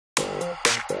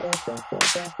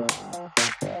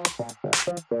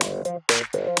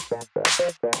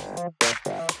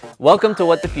Welcome to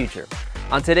What the Future.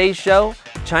 On today's show,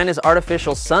 China's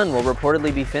artificial sun will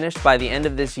reportedly be finished by the end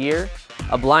of this year,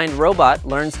 a blind robot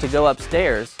learns to go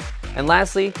upstairs, and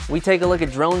lastly, we take a look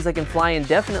at drones that can fly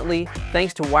indefinitely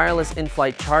thanks to wireless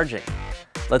in-flight charging.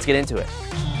 Let's get into it.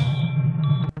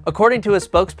 According to a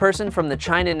spokesperson from the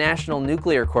China National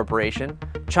Nuclear Corporation,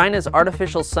 China's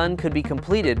artificial sun could be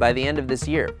completed by the end of this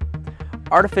year.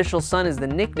 Artificial sun is the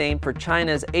nickname for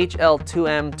China's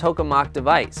HL-2M Tokamak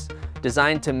device,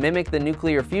 designed to mimic the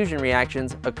nuclear fusion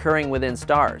reactions occurring within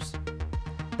stars.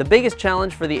 The biggest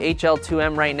challenge for the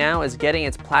HL-2M right now is getting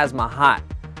its plasma hot,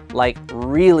 like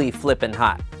really flippin'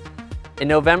 hot. In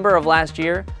November of last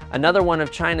year, another one of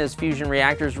China's fusion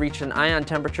reactors reached an ion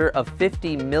temperature of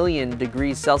 50 million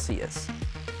degrees Celsius.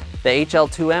 The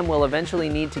HL-2M will eventually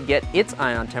need to get its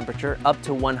ion temperature up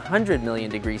to 100 million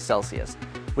degrees Celsius,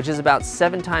 which is about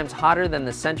 7 times hotter than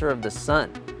the center of the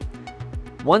sun.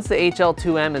 Once the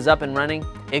HL-2M is up and running,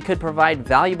 it could provide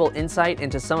valuable insight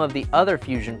into some of the other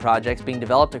fusion projects being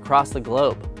developed across the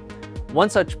globe.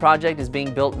 One such project is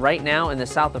being built right now in the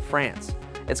south of France.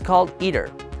 It's called ITER,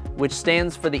 which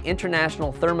stands for the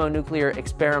International Thermonuclear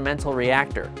Experimental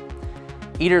Reactor.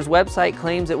 ITER's website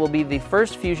claims it will be the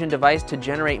first fusion device to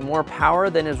generate more power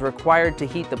than is required to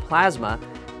heat the plasma,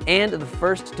 and the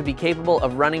first to be capable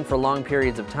of running for long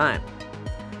periods of time.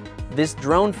 This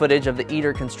drone footage of the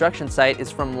ITER construction site is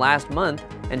from last month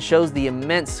and shows the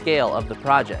immense scale of the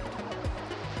project.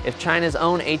 If China's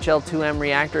own HL-2M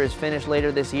reactor is finished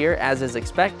later this year, as is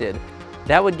expected,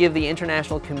 that would give the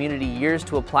international community years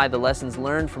to apply the lessons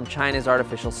learned from China's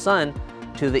artificial sun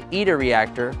to the ITER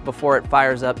reactor before it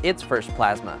fires up its first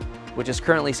plasma, which is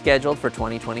currently scheduled for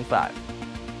 2025.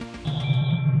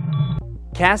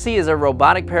 Cassie is a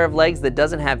robotic pair of legs that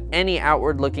doesn't have any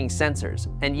outward-looking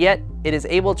sensors, and yet it is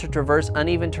able to traverse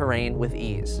uneven terrain with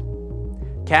ease.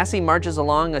 Cassie marches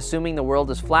along assuming the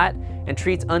world is flat and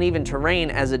treats uneven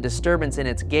terrain as a disturbance in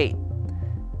its gait.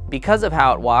 Because of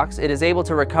how it walks, it is able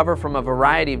to recover from a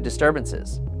variety of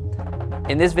disturbances.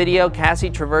 In this video, Cassie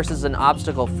traverses an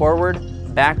obstacle forward,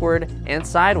 backward, and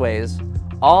sideways,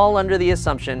 all under the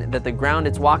assumption that the ground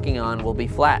it's walking on will be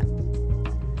flat.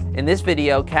 In this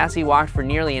video, Cassie walked for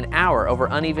nearly an hour over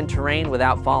uneven terrain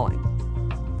without falling.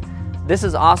 This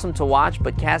is awesome to watch,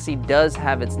 but Cassie does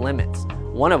have its limits,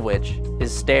 one of which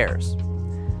is stairs.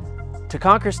 To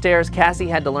conquer stairs, Cassie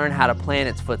had to learn how to plan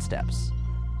its footsteps.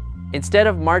 Instead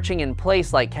of marching in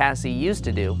place like Cassie used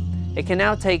to do, it can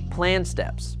now take planned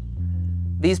steps.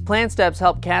 These planned steps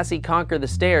help Cassie conquer the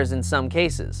stairs in some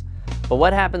cases, but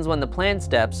what happens when the planned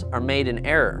steps are made in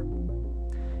error?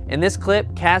 In this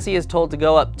clip, Cassie is told to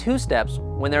go up 2 steps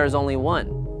when there is only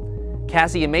 1.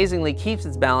 Cassie amazingly keeps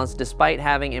its balance despite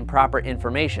having improper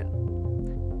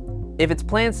information. If its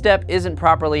planned step isn't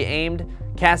properly aimed,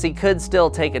 Cassie could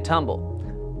still take a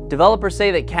tumble. Developers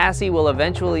say that Cassie will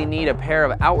eventually need a pair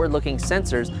of outward-looking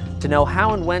sensors to know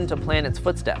how and when to plan its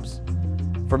footsteps.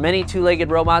 For many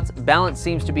two-legged robots, balance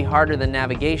seems to be harder than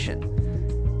navigation.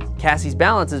 Cassie's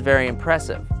balance is very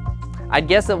impressive. I'd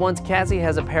guess that once Cassie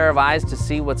has a pair of eyes to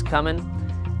see what's coming,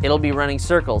 it'll be running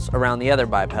circles around the other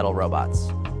bipedal robots.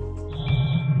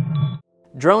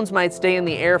 Drones might stay in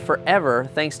the air forever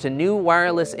thanks to new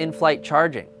wireless in-flight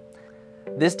charging.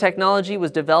 This technology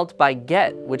was developed by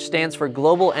GET, which stands for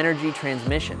Global Energy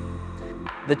Transmission.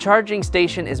 The charging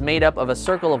station is made up of a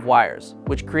circle of wires,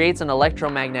 which creates an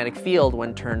electromagnetic field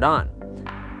when turned on.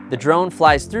 The drone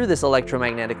flies through this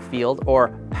electromagnetic field,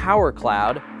 or power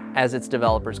cloud, as its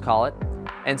developers call it,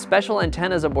 and special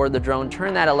antennas aboard the drone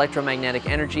turn that electromagnetic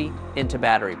energy into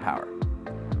battery power.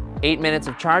 8 minutes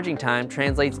of charging time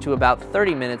translates to about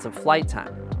 30 minutes of flight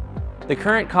time. The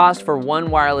current cost for 1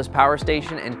 wireless power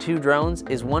station and 2 drones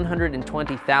is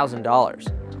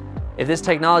 $120,000. If this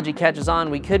technology catches on,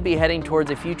 we could be heading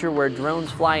towards a future where drones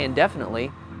fly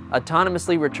indefinitely,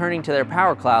 autonomously returning to their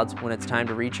power clouds when it's time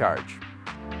to recharge.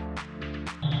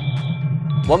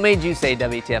 What made you say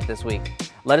WTF this week?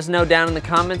 Let us know down in the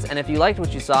comments, and if you liked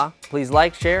what you saw, please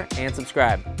like, share, and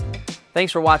subscribe.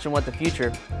 Thanks for watching What the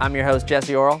Future. I'm your host,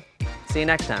 Jesse Orrell. See you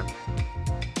next time.